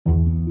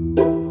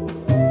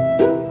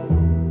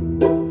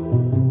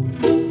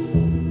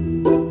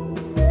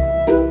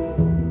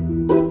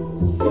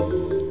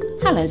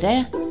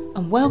there,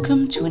 and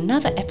welcome to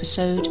another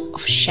episode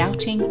of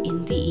Shouting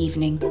in the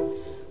Evening,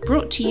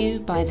 brought to you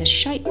by the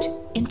Shite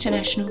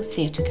International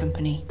Theatre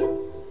Company.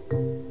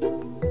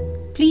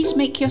 Please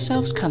make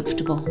yourselves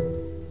comfortable.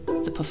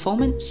 The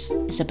performance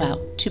is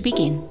about to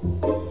begin.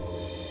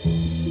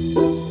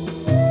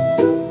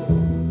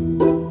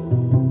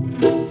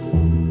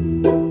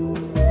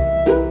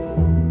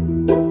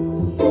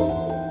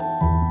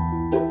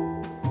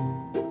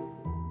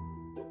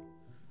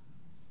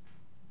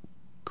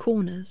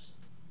 Corners.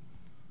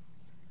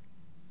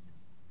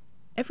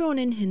 Everyone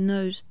in here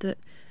knows that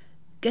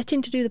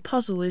getting to do the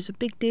puzzle is a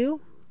big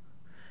deal.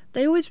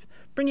 They always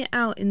bring it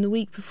out in the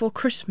week before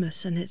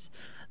Christmas, and it's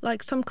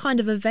like some kind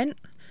of event.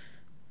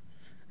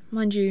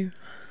 Mind you,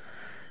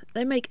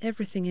 they make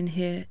everything in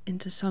here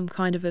into some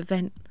kind of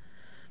event.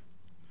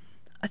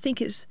 I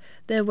think it's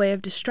their way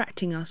of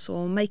distracting us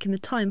or making the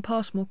time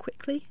pass more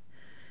quickly.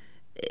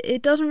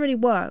 It doesn't really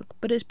work,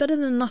 but it's better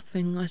than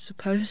nothing, I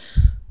suppose.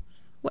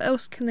 What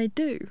else can they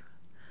do?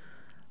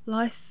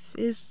 Life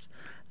is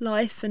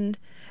life, and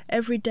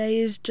every day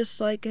is just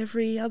like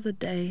every other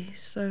day,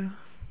 so...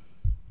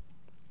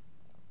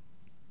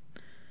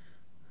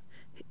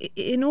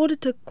 In order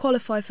to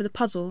qualify for the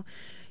puzzle,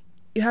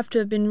 you have to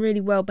have been really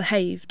well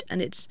behaved,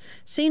 and it's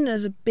seen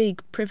as a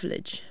big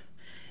privilege.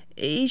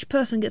 Each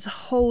person gets a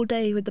whole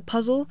day with the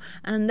puzzle,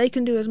 and they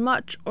can do as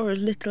much or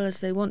as little as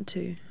they want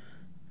to.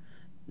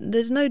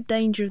 There's no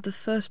danger of the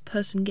first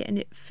person getting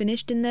it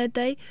finished in their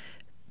day,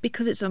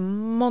 because it's a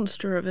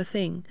monster of a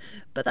thing,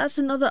 but that's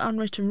another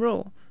unwritten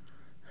rule.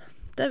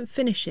 Don't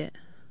finish it.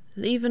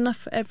 Leave enough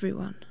for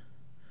everyone.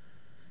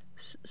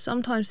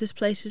 Sometimes this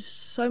place is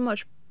so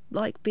much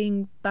like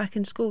being back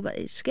in school that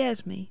it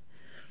scares me.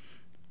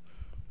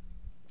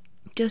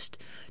 Just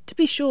to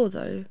be sure,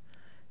 though,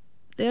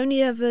 they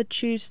only ever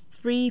choose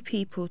 3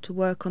 people to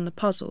work on the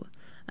puzzle,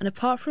 and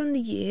apart from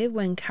the year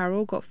when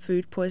Carol got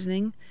food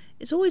poisoning,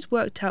 it's always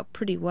worked out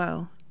pretty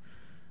well.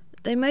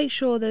 They make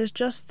sure there's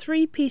just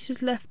 3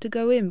 pieces left to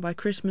go in by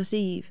Christmas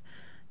Eve,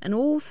 and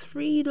all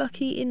 3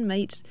 lucky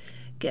inmates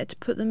get to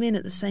put them in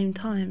at the same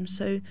time,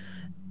 so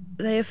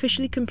they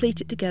officially complete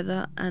it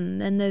together,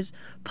 and then there's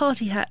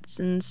party hats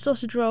and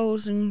sausage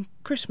rolls and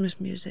Christmas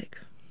music.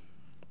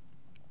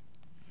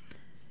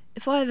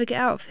 If I ever get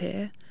out of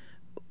here,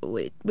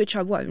 which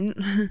I won't,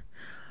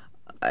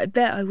 I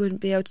bet I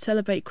wouldn't be able to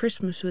celebrate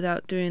Christmas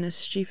without doing a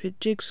stupid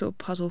jigsaw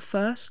puzzle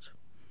first.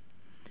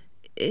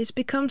 It's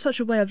become such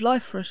a way of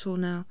life for us all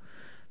now.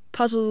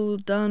 Puzzle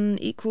done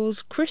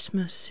equals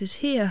Christmas is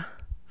here.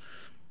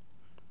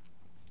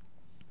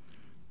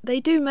 They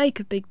do make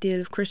a big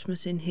deal of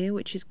Christmas in here,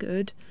 which is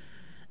good.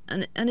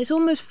 And it's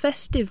almost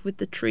festive with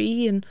the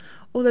tree and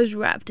all those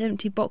wrapped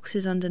empty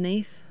boxes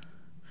underneath.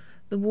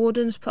 The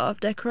wardens put up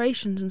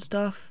decorations and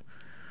stuff,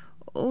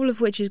 all of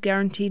which is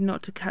guaranteed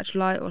not to catch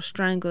light or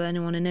strangle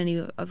anyone in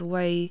any other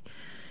way,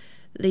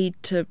 lead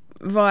to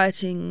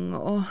rioting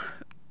or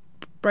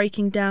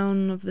breaking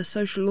down of the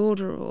social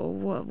order or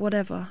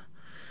whatever.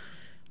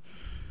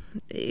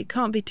 You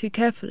can't be too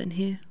careful in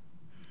here.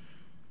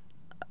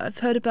 I've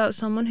heard about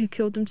someone who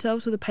killed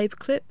themselves with a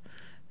paperclip,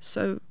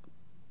 so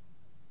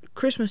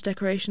Christmas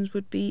decorations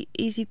would be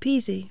easy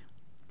peasy.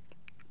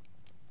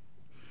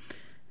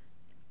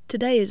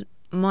 Today is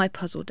my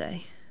puzzle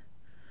day.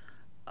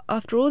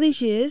 After all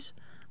these years,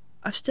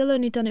 I've still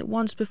only done it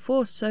once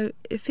before, so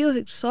it feels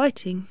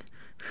exciting.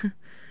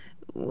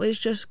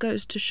 Which just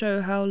goes to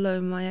show how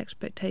low my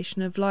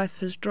expectation of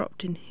life has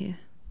dropped in here.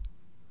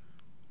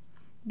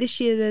 This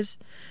year there's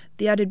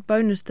the added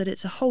bonus that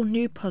it's a whole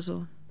new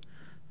puzzle.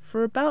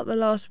 For about the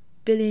last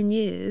billion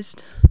years,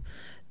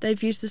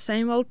 they've used the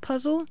same old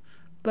puzzle,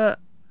 but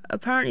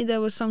apparently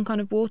there was some kind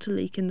of water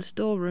leak in the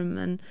storeroom,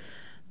 and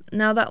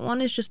now that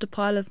one is just a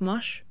pile of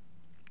mush.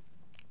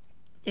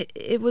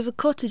 It was a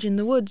cottage in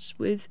the woods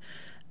with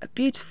a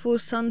beautiful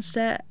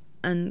sunset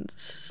and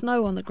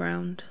snow on the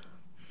ground.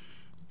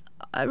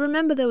 I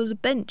remember there was a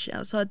bench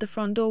outside the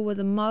front door with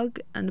a mug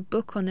and a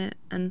book on it,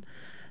 and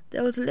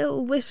there was a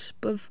little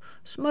wisp of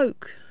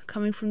smoke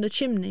coming from the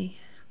chimney.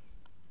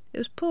 It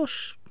was poor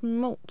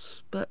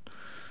schmaltz, but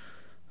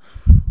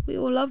we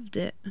all loved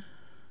it.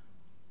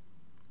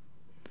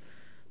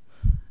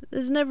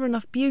 There's never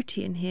enough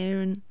beauty in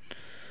here, and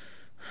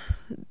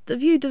the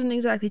view doesn't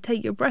exactly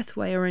take your breath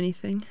away or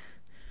anything.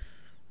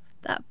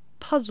 That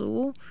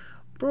puzzle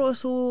brought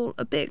us all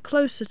a bit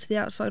closer to the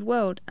outside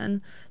world,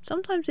 and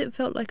sometimes it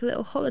felt like a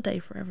little holiday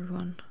for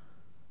everyone.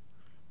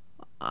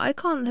 I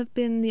can't have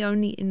been the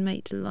only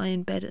inmate to lie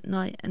in bed at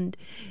night and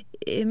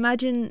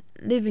imagine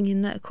living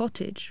in that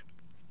cottage.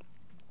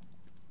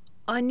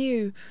 I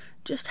knew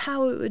just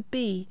how it would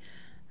be,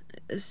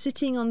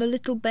 sitting on the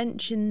little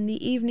bench in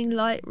the evening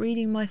light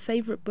reading my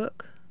favourite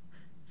book,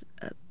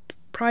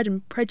 Pride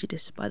and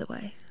Prejudice, by the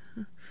way,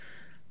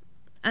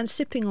 and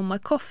sipping on my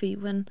coffee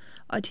when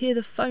I'd hear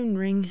the phone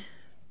ring.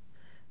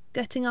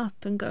 Getting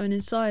up and going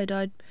inside,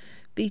 I'd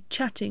be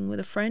chatting with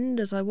a friend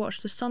as I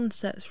watched the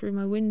sunset through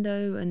my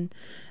window and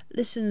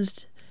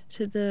listened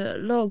to the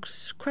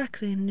logs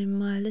crackling in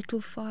my little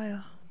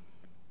fire.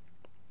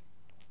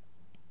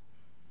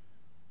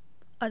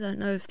 I don't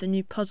know if the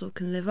new puzzle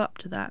can live up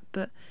to that,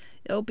 but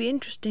it'll be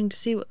interesting to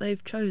see what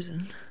they've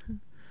chosen.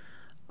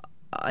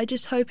 I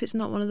just hope it's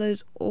not one of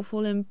those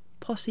awful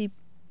impossy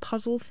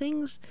puzzle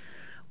things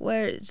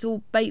where it's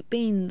all baked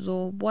beans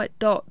or white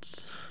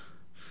dots.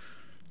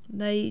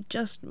 They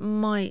just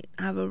might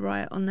have a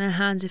riot on their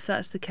hands if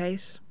that's the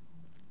case.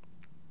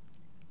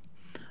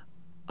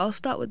 I'll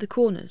start with the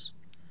corners,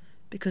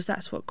 because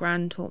that's what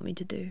Gran taught me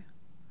to do.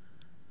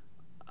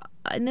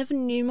 I never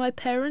knew my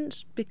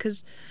parents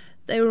because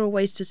they were a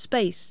waste of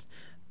space,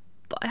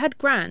 but I had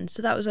Gran,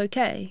 so that was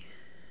okay.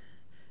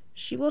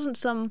 She wasn't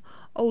some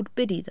old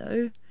biddy,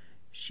 though.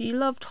 She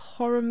loved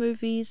horror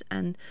movies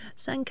and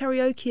sang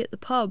karaoke at the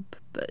pub,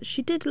 but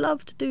she did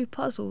love to do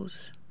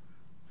puzzles.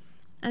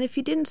 And if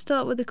you didn't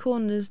start with the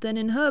corners, then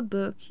in her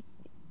book,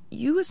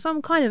 you were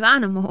some kind of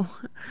animal.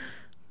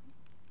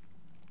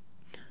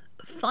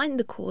 Find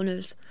the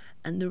corners,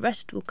 and the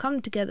rest will come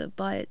together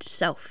by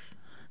itself,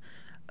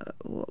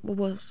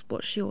 was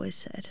what she always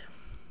said.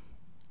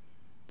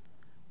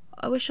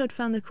 I wish I'd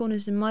found the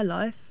corners in my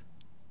life.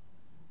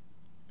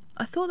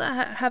 I thought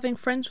that having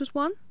friends was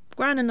one,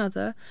 Gran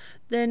another,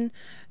 then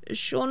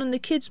Sean and the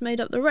kids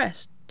made up the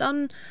rest.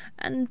 Done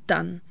and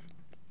done.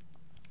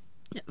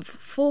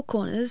 4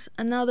 corners,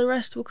 and now the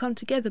rest will come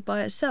together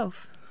by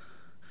itself.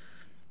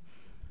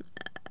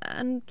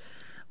 And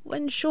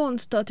when Sean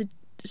started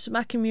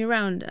smacking me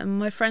around and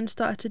my friends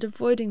started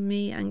avoiding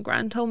me and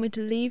Gran told me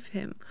to leave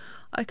him,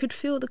 I could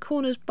feel the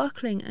corners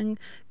buckling and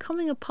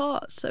coming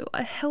apart, so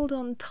I held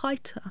on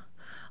tighter.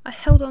 I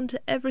held on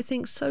to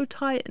everything so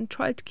tight and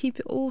tried to keep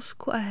it all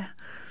square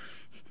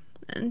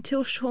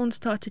until Sean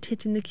started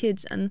hitting the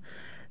kids, and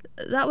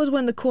that was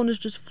when the corners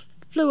just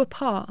flew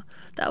apart.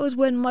 That was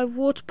when my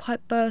water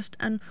pipe burst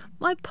and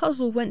my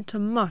puzzle went to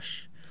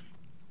mush.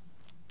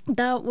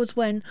 That was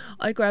when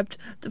I grabbed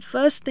the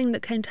first thing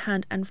that came to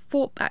hand and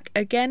fought back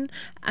again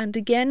and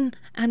again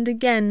and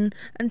again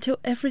until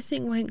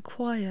everything went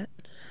quiet.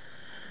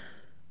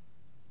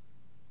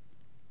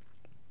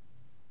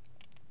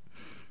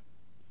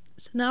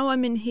 So now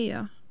I'm in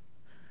here,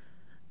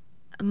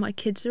 and my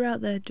kids are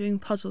out there doing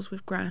puzzles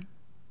with Gran.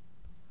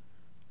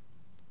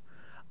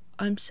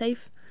 I'm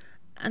safe,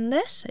 and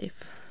they're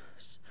safe,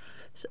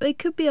 so it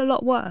could be a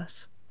lot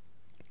worse.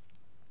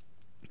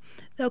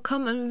 They'll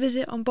come and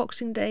visit on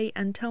Boxing Day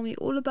and tell me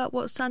all about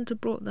what Santa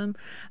brought them,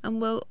 and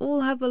we'll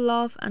all have a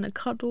laugh and a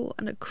cuddle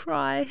and a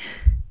cry,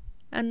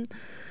 and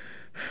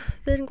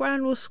then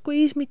Gran will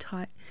squeeze me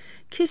tight,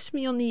 kiss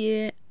me on the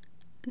ear,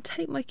 and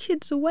take my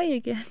kids away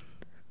again.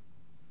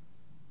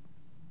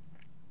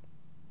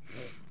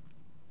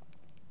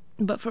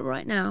 But for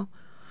right now,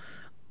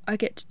 I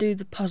get to do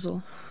the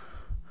puzzle.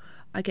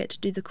 I get to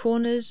do the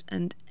corners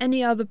and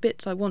any other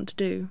bits I want to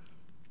do.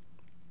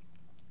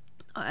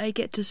 I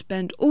get to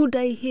spend all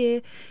day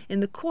here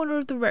in the corner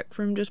of the rec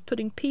room just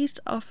putting piece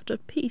after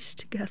piece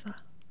together.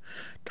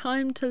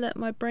 Time to let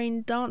my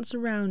brain dance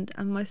around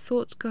and my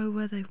thoughts go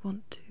where they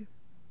want to.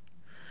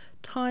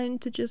 Time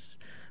to just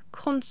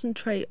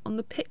concentrate on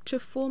the picture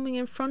forming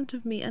in front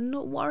of me and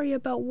not worry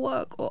about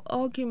work or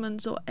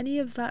arguments or any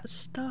of that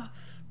stuff.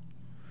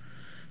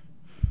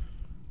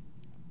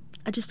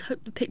 I just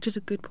hope the picture's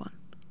a good one.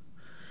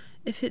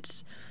 If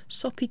it's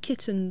soppy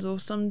kittens or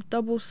some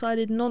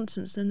double-sided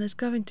nonsense, then there's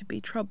going to be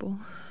trouble.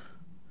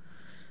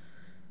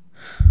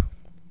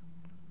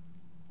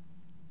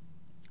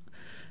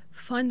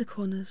 Find the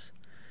corners,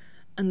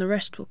 and the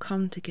rest will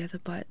come together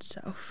by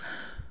itself.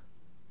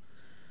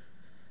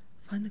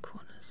 Find the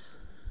corners,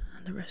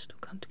 and the rest will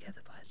come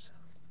together by itself.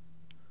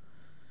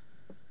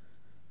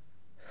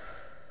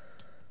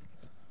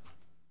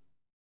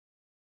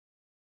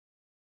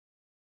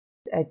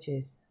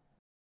 Edges.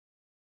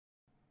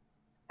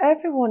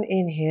 Everyone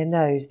in here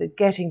knows that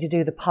getting to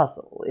do the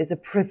puzzle is a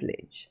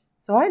privilege,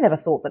 so I never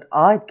thought that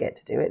I'd get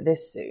to do it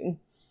this soon.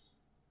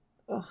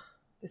 Oh,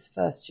 this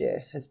first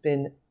year has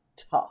been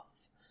tough.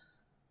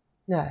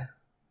 No,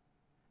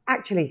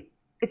 actually,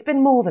 it's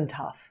been more than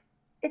tough.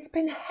 It's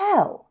been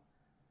hell.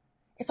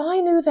 If I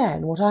knew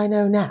then what I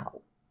know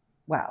now,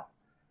 well,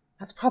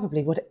 that's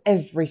probably what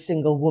every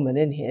single woman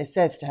in here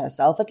says to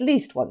herself at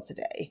least once a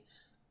day.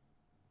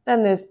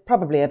 Then there's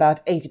probably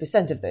about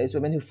 80% of those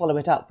women who follow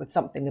it up with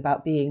something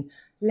about being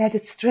led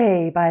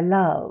astray by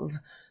love,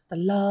 the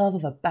love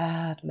of a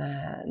bad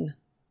man.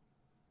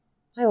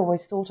 I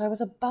always thought I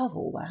was above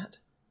all that.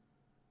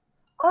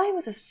 I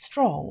was a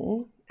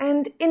strong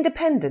and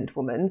independent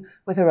woman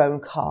with her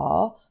own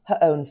car, her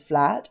own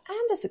flat,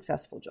 and a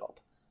successful job.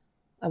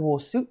 I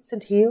wore suits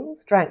and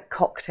heels, drank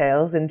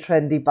cocktails in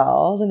trendy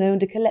bars, and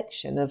owned a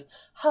collection of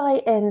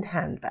high-end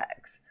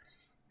handbags.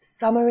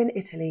 Summer in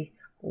Italy,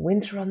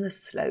 winter on the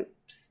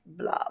slopes,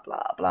 blah,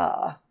 blah,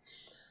 blah.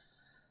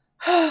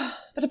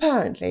 But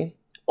apparently,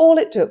 all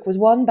it took was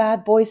one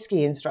bad boy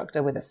ski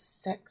instructor with a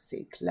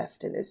sexy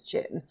cleft in his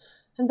chin,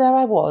 and there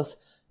I was,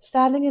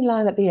 standing in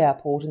line at the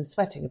airport and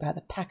sweating about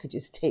the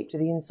packages taped to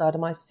the inside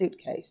of my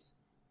suitcase.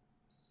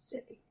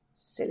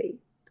 Silly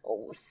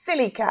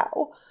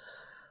cow.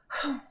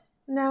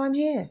 Now I'm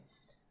here,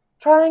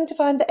 trying to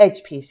find the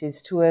edge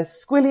pieces to a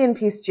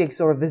squillion-piece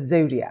jigsaw of the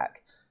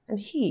zodiac, and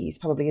he's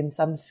probably in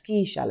some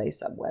ski chalet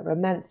somewhere,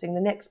 romancing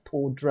the next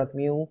poor drug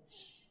mule.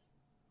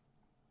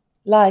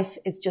 Life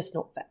is just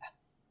not fair.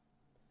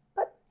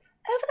 But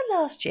over the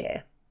last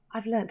year,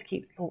 I've learnt to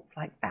keep thoughts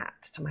like that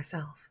to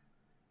myself.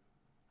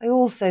 I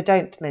also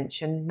don't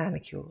mention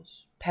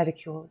manicures,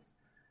 pedicures,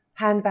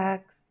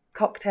 handbags,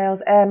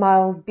 cocktails, air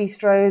miles,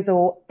 bistros,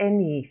 or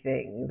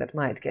anything that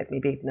might get me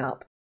beaten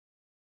up.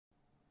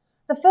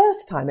 The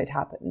first time it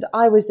happened,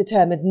 I was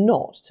determined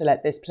not to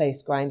let this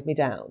place grind me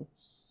down.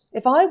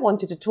 If I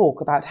wanted to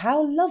talk about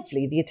how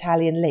lovely the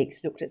Italian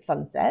lakes looked at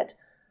sunset,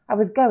 I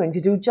was going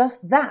to do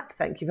just that,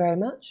 thank you very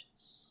much.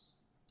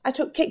 I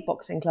took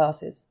kickboxing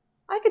classes.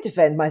 I could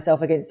defend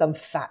myself against some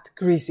fat,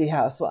 greasy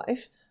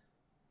housewife.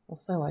 Or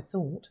so I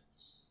thought.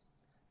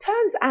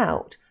 Turns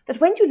out that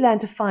when you learn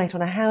to fight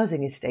on a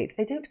housing estate,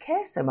 they don't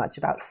care so much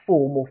about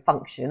form or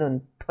function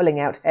and pulling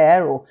out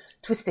hair or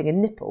twisting a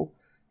nipple.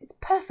 It's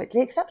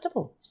perfectly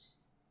acceptable.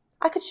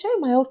 I could show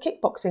my old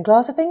kickboxing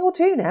class a thing or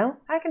two now,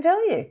 I can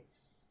tell you.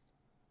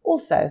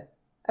 Also,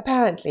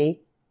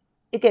 apparently,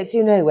 it gets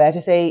you nowhere to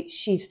say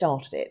she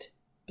started it,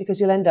 because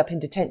you'll end up in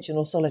detention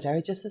or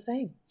solitary just the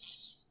same.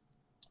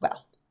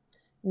 Well,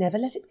 never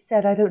let it be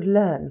said I don't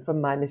learn from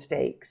my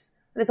mistakes.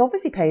 And it's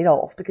obviously paid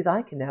off, because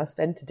I can now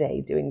spend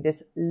today doing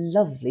this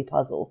lovely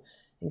puzzle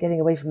and getting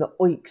away from the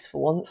oiks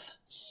for once.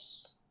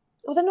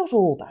 Well, they're not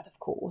all bad, of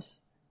course.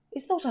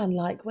 It's not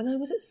unlike when I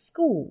was at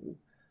school.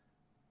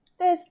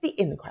 There's the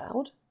in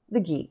crowd, the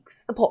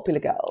geeks, the popular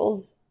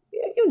girls,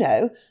 you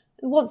know,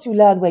 and once you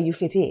learn where you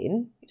fit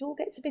in, it all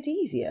gets a bit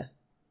easier.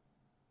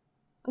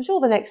 I'm sure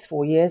the next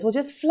 4 years will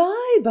just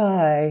fly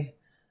by.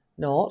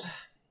 Not. The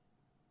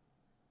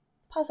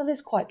puzzle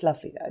is quite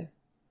lovely, though.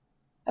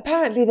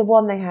 Apparently the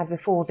one they had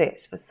before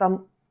this was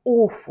some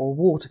awful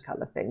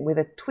watercolour thing with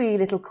a twee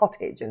little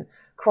cottage and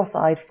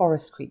cross-eyed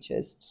forest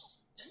creatures.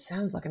 It just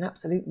sounds like an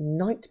absolute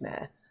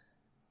nightmare.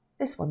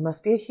 This one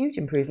must be a huge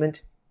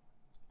improvement.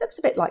 Looks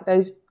a bit like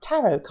those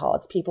tarot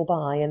cards people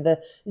buy, and the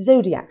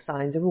zodiac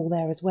signs are all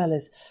there as well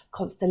as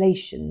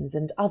constellations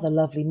and other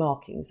lovely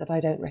markings that I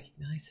don't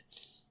recognise.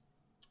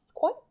 It's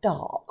quite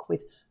dark,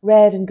 with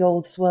red and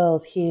gold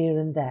swirls here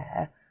and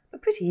there,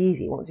 but pretty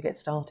easy once you get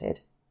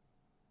started.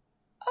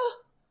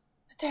 Oh,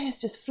 the day has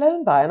just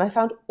flown by and I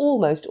found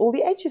almost all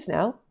the edges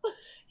now.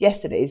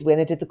 Yesterday's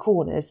winner did the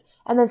corners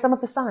and then some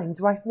of the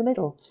signs right in the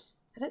middle.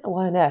 I don't know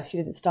why on earth she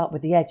didn't start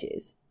with the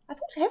edges. I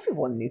thought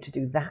everyone knew to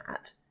do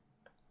that.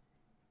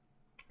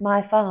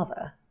 My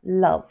father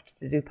loved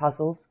to do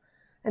puzzles,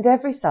 and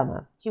every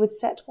summer he would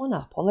set one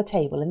up on the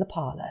table in the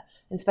parlour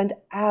and spend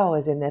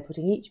hours in there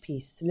putting each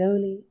piece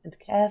slowly and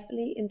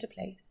carefully into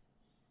place.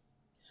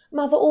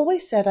 Mother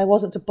always said I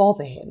wasn't to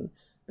bother him,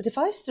 but if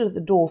I stood at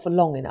the door for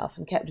long enough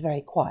and kept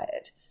very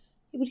quiet,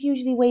 he would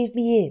usually wave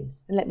me in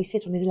and let me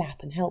sit on his lap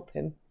and help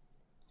him.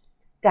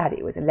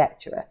 Daddy was a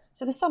lecturer,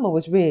 so the summer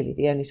was really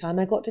the only time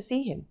I got to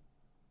see him.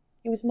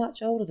 He was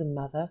much older than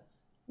Mother,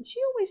 and she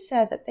always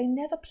said that they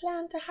never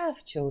planned to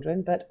have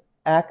children, but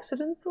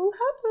accidents all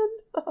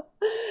happen.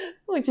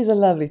 Which is a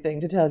lovely thing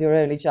to tell your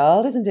only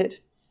child, isn't it?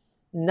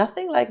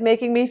 Nothing like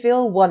making me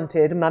feel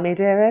wanted, Mummy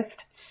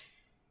dearest.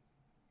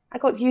 I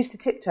got used to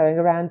tiptoeing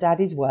around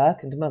Daddy's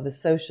work and Mother's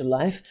social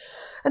life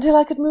until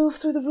I could move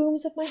through the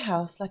rooms of my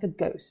house like a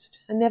ghost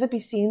and never be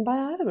seen by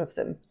either of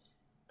them.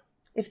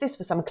 If this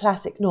were some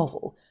classic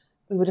novel,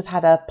 we would have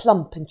had a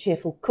plump and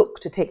cheerful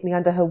cook to take me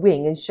under her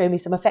wing and show me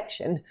some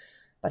affection,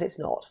 but it's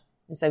not,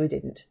 and so we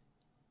didn't.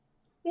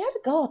 We had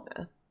a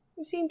gardener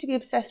who seemed to be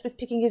obsessed with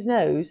picking his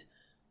nose,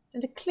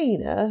 and a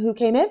cleaner who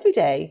came every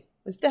day,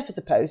 was deaf as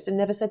a post, and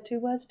never said 2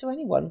 words to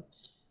anyone.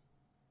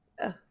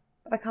 But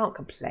I can't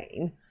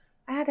complain.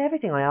 I had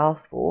everything I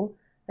asked for.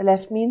 They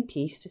left me in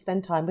peace to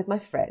spend time with my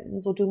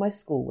friends or do my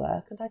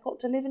schoolwork, and I got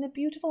to live in a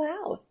beautiful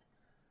house.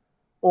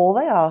 All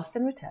they asked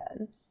in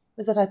return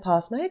was that I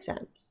pass my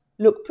exams,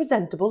 look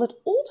presentable at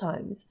all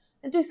times,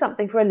 and do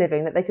something for a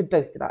living that they could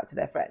boast about to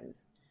their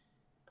friends.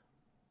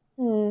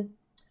 I'm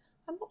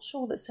not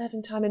sure that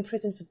serving time in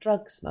prison for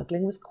drug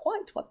smuggling was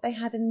quite what they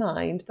had in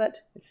mind,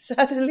 but it's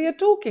certainly a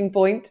talking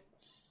point.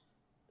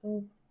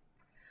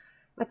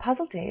 My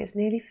puzzle day is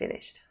nearly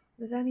finished.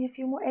 There's only a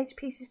few more edge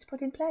pieces to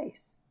put in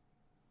place.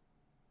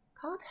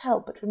 Can't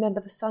help but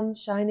remember the sun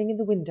shining in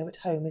the window at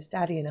home as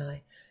Daddy and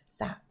I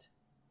sat,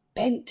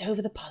 bent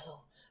over the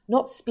puzzle,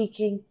 not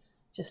speaking,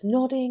 just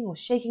nodding or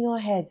shaking our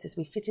heads as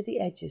we fitted the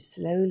edges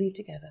slowly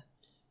together.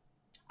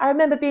 I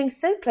remember being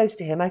so close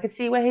to him I could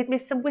see where he'd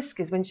missed some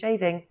whiskers when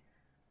shaving.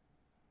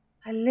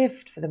 I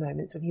lived for the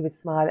moments when he would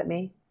smile at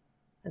me,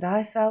 and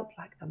I felt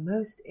like the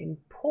most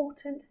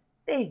important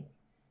thing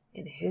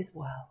in his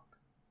world.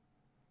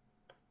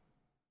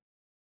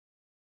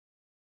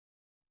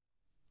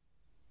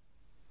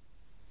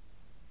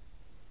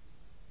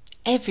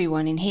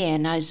 Everyone in here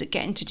knows that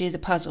getting to do the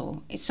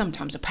puzzle is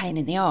sometimes a pain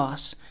in the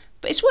arse,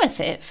 but it's worth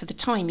it for the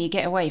time you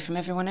get away from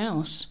everyone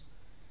else.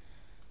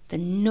 The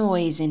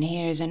noise in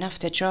here is enough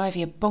to drive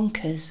you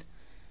bonkers.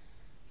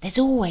 There's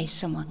always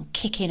someone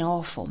kicking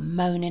off or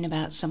moaning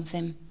about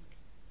something.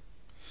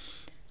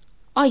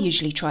 I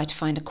usually try to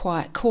find a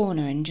quiet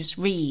corner and just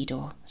read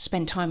or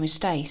spend time with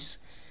Stace,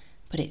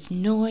 but it's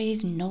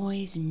noise,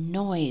 noise,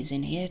 noise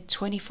in here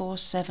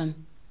 24/7.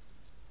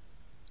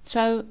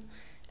 So,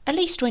 at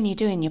least when you're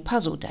doing your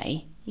puzzle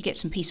day, you get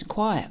some peace and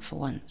quiet for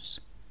once.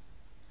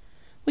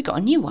 We got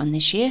a new one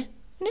this year,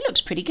 and it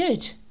looks pretty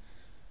good.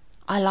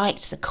 I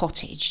liked the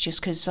cottage just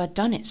because I'd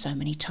done it so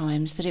many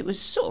times that it was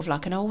sort of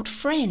like an old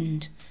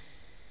friend.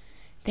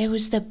 There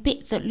was the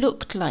bit that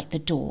looked like the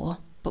door,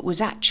 but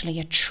was actually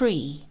a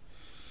tree.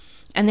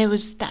 And there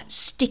was that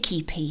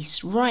sticky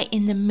piece right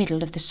in the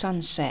middle of the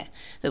sunset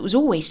that was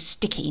always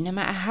sticky no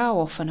matter how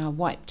often I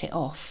wiped it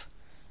off.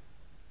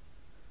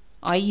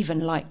 I even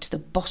liked the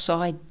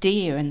boss-eyed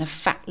deer and the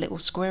fat little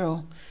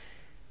squirrel.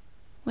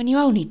 When you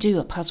only do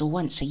a puzzle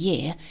once a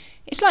year,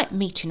 it's like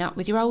meeting up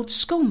with your old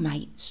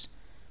schoolmates.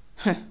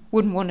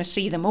 Wouldn't want to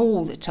see them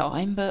all the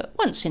time, but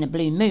once in a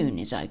blue moon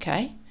is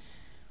okay.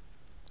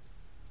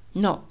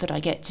 Not that I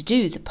get to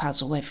do the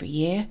puzzle every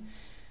year.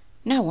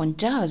 No one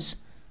does.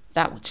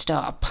 That would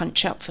start a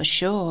punch-up for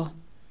sure.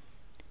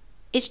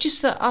 It's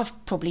just that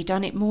I've probably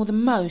done it more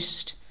than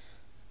most.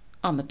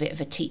 I'm a bit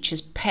of a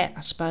teacher's pet, I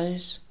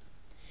suppose.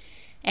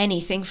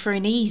 Anything for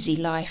an easy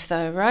life,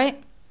 though,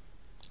 right?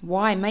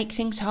 Why make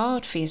things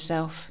hard for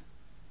yourself?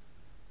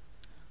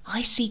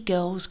 I see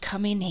girls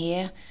come in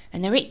here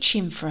and they're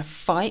itching for a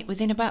fight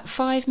within about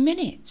 5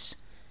 minutes.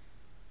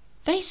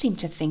 They seem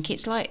to think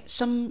it's like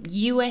some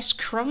US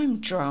crime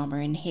drama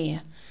in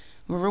here.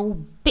 We're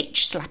all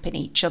bitch-slapping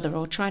each other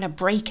or trying to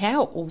break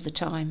out all the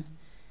time.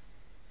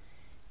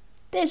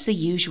 There's the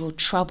usual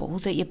trouble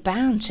that you're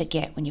bound to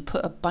get when you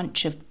put a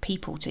bunch of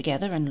people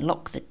together and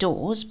lock the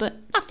doors, but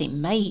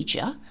nothing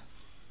major.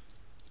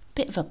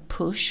 Bit of a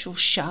push or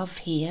shove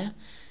here,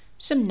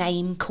 some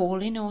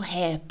name-calling or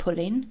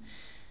hair-pulling,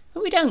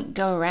 but we don't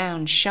go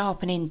around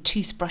sharpening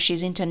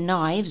toothbrushes into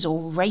knives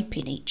or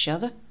raping each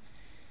other.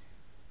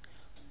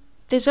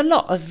 There's a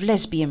lot of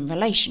lesbian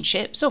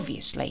relationships,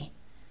 obviously.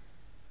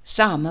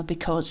 Some are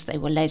because they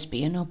were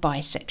lesbian or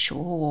bisexual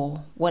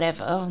or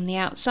whatever on the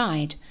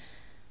outside,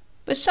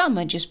 but some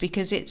are just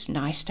because it's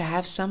nice to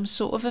have some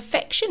sort of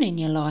affection in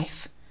your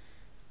life.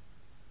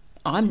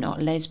 I'm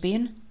not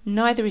lesbian,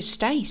 neither is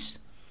Stace.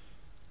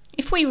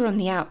 If we were on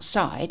the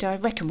outside, I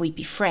reckon we'd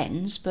be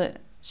friends, but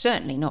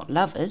certainly not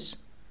lovers.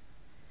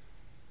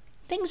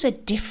 Things are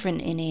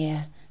different in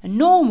here, and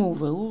normal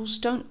rules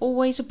don't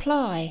always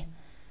apply.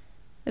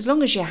 As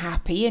long as you're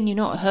happy and you're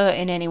not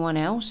hurting anyone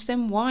else,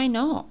 then why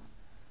not?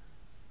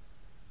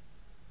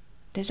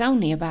 There's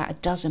only about a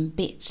dozen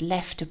bits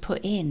left to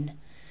put in,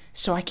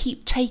 so I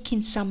keep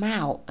taking some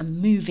out and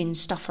moving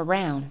stuff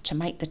around to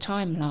make the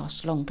time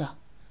last longer.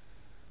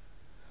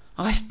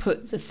 I've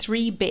put the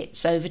 3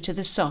 bits over to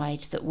the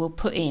side that we'll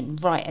put in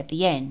right at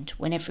the end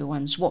when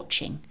everyone's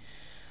watching,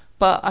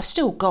 but I've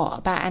still got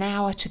about an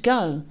hour to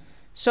go,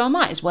 so I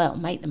might as well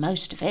make the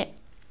most of it.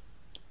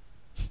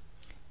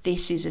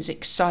 This is as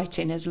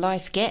exciting as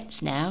life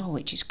gets now,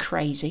 which is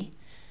crazy.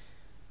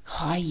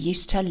 I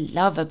used to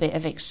love a bit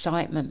of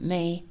excitement,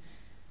 me.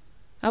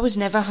 I was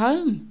never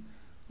home,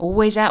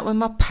 always out with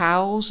my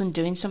pals and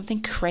doing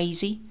something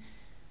crazy.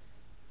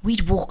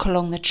 We'd walk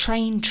along the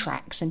train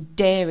tracks and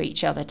dare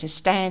each other to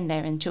stand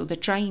there until the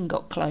train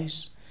got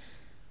close.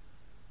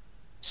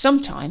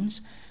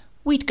 Sometimes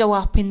we'd go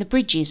up in the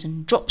bridges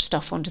and drop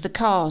stuff onto the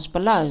cars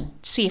below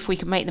to see if we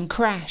could make them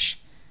crash.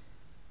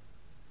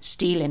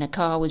 Stealing a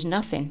car was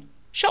nothing.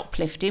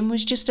 Shoplifting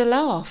was just a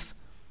laugh.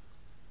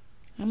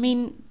 I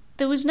mean,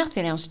 there was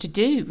nothing else to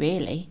do,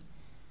 really.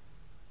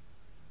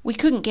 We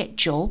couldn't get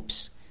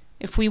jobs.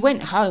 If we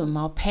went home,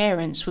 our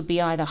parents would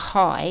be either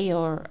high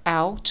or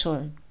out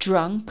or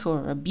drunk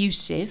or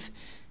abusive,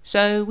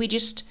 so we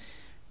just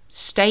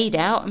stayed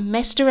out and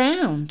messed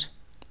around.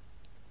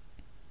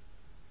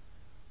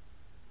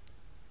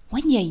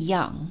 When you're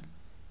young,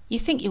 you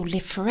think you'll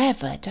live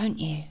forever, don't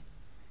you?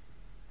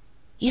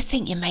 You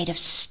think you're made of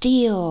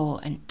steel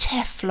and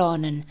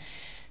Teflon and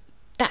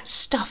that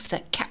stuff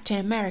that Captain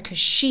America's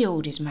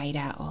shield is made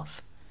out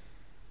of.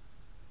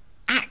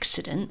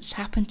 Accidents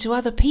happen to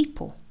other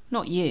people,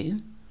 not you.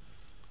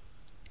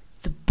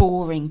 The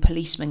boring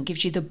policeman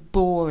gives you the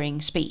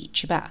boring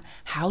speech about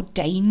how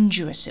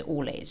dangerous it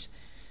all is,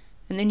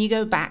 and then you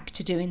go back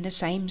to doing the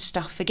same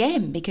stuff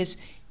again because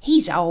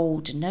he's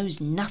old and knows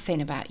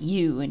nothing about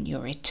you and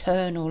your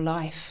eternal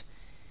life.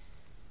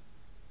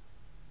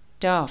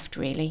 Daft,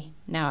 really,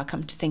 now I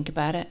come to think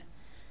about it.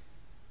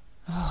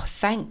 Oh,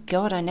 thank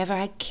God I never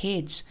had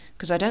kids,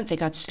 because I don't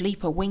think I'd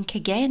sleep a wink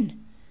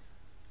again.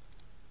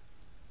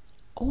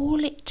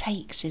 All it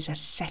takes is a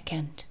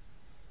second.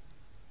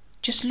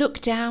 Just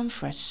look down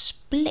for a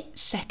split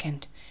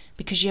second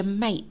because your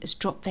mate has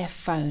dropped their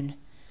phone,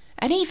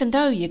 and even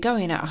though you're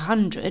going at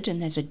 100 and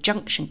there's a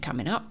junction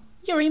coming up,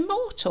 you're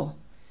immortal.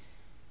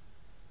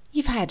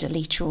 You've had a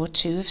litre or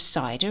 2 of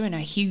cider and a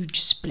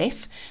huge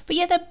spliff, but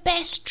you're the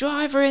best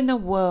driver in the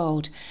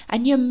world,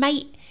 and your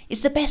mate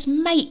is the best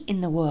mate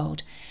in the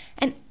world,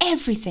 and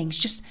everything's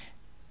just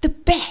the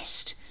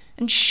best,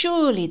 and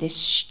surely this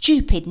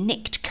stupid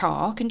nicked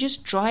car can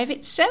just drive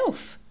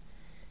itself.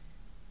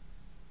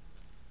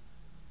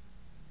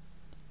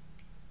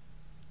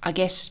 I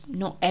guess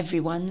not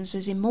everyone's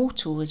as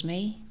immortal as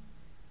me.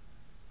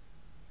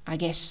 I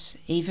guess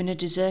even a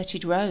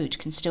deserted road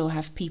can still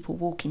have people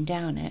walking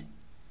down it.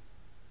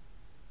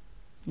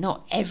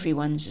 Not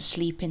everyone's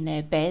asleep in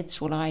their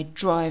beds while I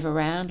drive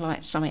around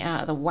like something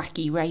out of the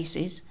wacky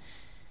races.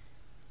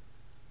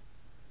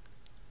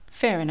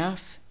 Fair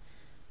enough.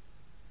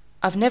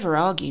 I've never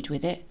argued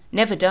with it,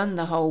 never done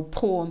the whole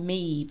poor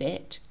me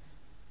bit.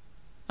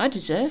 I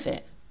deserve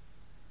it.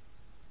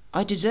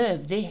 I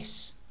deserve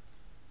this.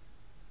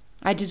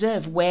 I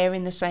deserve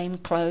wearing the same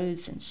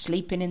clothes and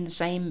sleeping in the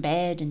same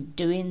bed and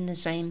doing the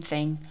same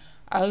thing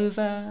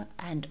over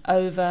and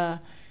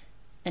over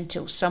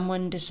until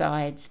someone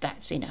decides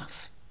that's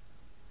enough.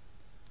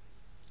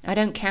 I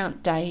don't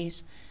count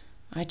days.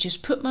 I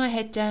just put my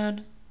head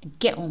down and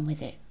get on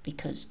with it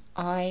because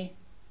I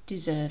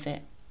deserve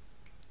it.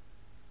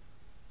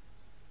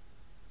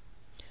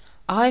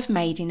 I've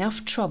made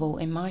enough trouble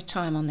in my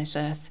time on this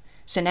earth,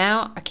 so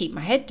now I keep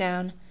my head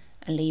down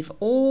and leave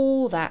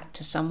all that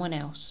to someone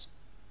else.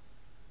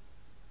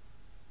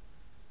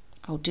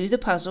 I'll do the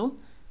puzzle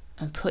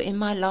and put in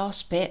my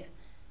last bit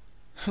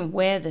and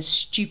wear the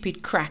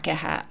stupid cracker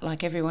hat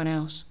like everyone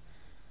else.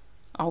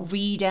 I'll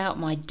read out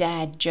my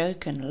dad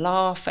joke and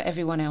laugh at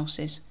everyone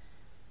else's.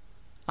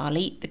 I'll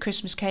eat the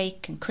Christmas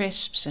cake and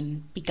crisps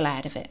and be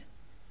glad of it.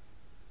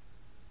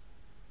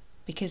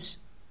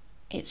 Because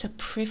it's a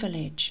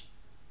privilege.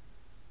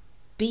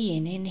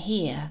 Being in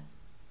here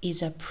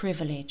is a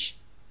privilege.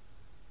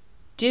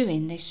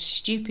 Doing this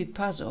stupid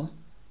puzzle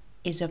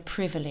is a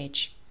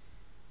privilege.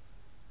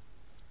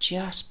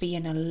 Just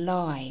being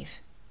alive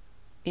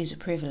is a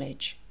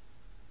privilege.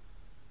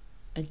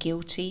 A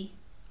guilty,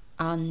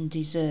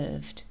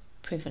 undeserved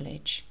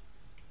privilege.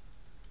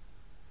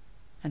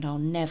 And I'll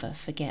never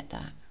forget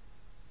that.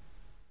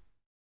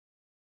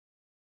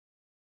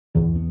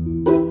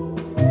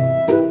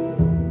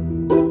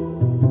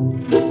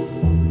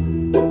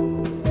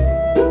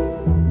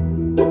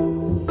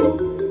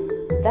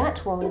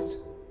 That was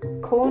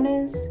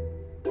Corners,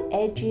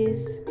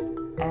 Edges,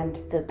 and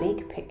The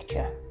Big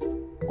Picture.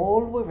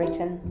 All were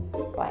written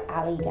by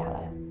Ali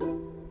Gallo.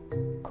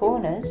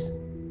 Corners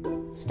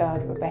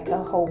starred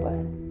Rebecca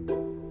Holborn.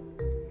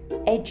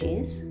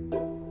 Edges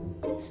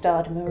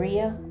starred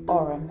Maria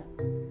Oram.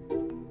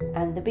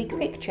 And The Big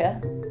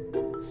Picture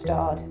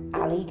starred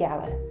Ali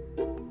Gallo.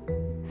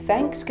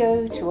 Thanks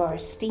go to our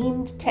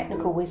esteemed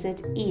technical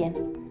wizard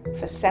Ian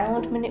for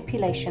sound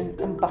manipulation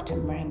and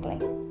button wrangling.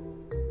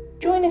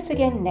 Join us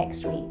again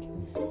next week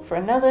for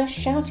another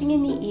Shouting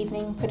in the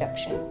Evening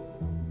production.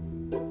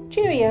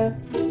 Cheerio!